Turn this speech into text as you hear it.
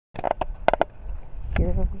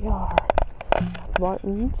Here we are at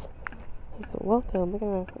Martin's. So welcome. Look at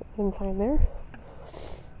us inside there.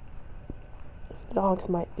 The dogs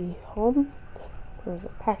might be home. There's a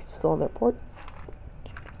package still on their porch.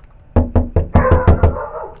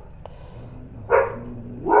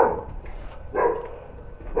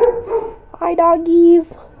 Hi,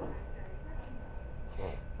 doggies.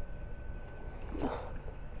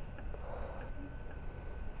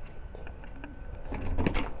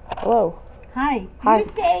 Hello. Hi. Hi. You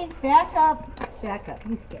stay. Back up. Back up.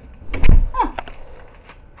 You stay. Huh.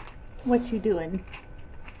 What you doing?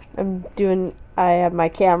 I have my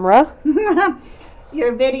camera.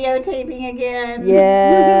 You're videotaping again?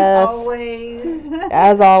 Yes. Always.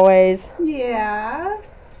 As always. Yeah.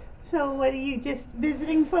 So what are you, just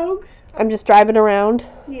visiting folks? I'm just driving around.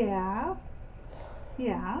 Yeah.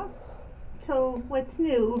 Yeah. So what's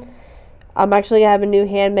new? I'm actually gonna have a new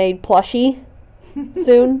handmade plushie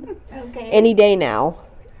soon. Okay. Any day now.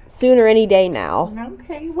 Soon or any day now.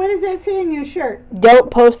 Okay. What does that say on your shirt? Don't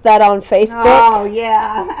post that on Facebook. Oh,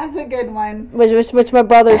 yeah. That's a good one. Which my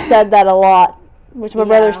brother said that a lot. Which my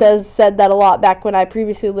brother Yeah. said that a lot back when I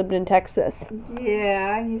previously lived in Texas.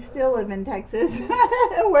 Yeah, you still live in Texas.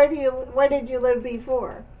 Where did you live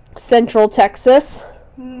before? Central Texas.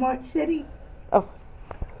 What city? Oh.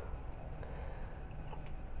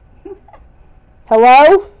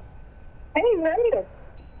 Hello? Hey, where are you?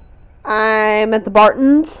 I'm at the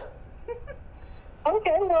Bartons.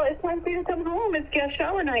 Okay, well, it's time for you to come home. It's guest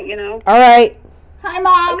shower night, you know. All right. Hi,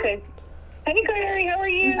 Mom. Okay. Hey, Clary, how are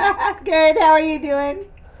you? Good. How are you doing?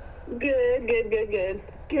 Good. Okay,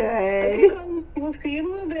 Good. come. We'll see you in a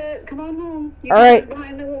little bit. Come on home. You All can right. sit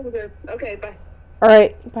behind the holder. Okay, bye. All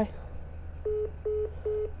right. Bye.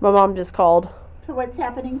 My mom just called. So what's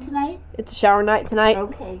happening tonight? It's a shower night tonight.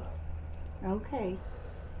 Okay.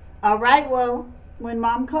 All right, well, when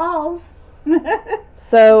Mom calls.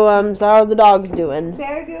 So how are the dogs doing?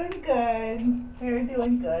 They're doing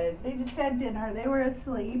good. They just had dinner. They were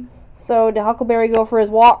asleep. So did Huckleberry go for his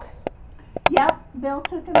walk? Yep, Bill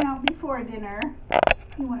took him out before dinner.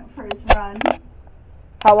 He went for his run.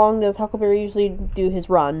 How long does Huckleberry usually do his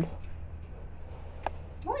run?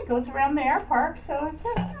 Well, he goes around the air park, so it's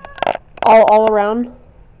just All around?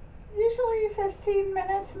 usually 15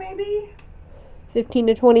 minutes, maybe. 15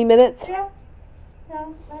 to 20 minutes? Yeah,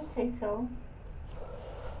 I'd say so.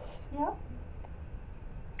 Yep.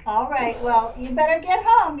 All right, well, you better get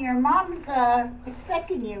home. Your mom's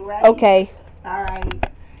expecting you, right? Okay. All right.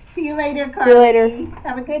 See you later, Carly. See you later.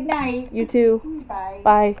 Have a good night. You too. Bye.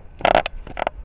 Bye.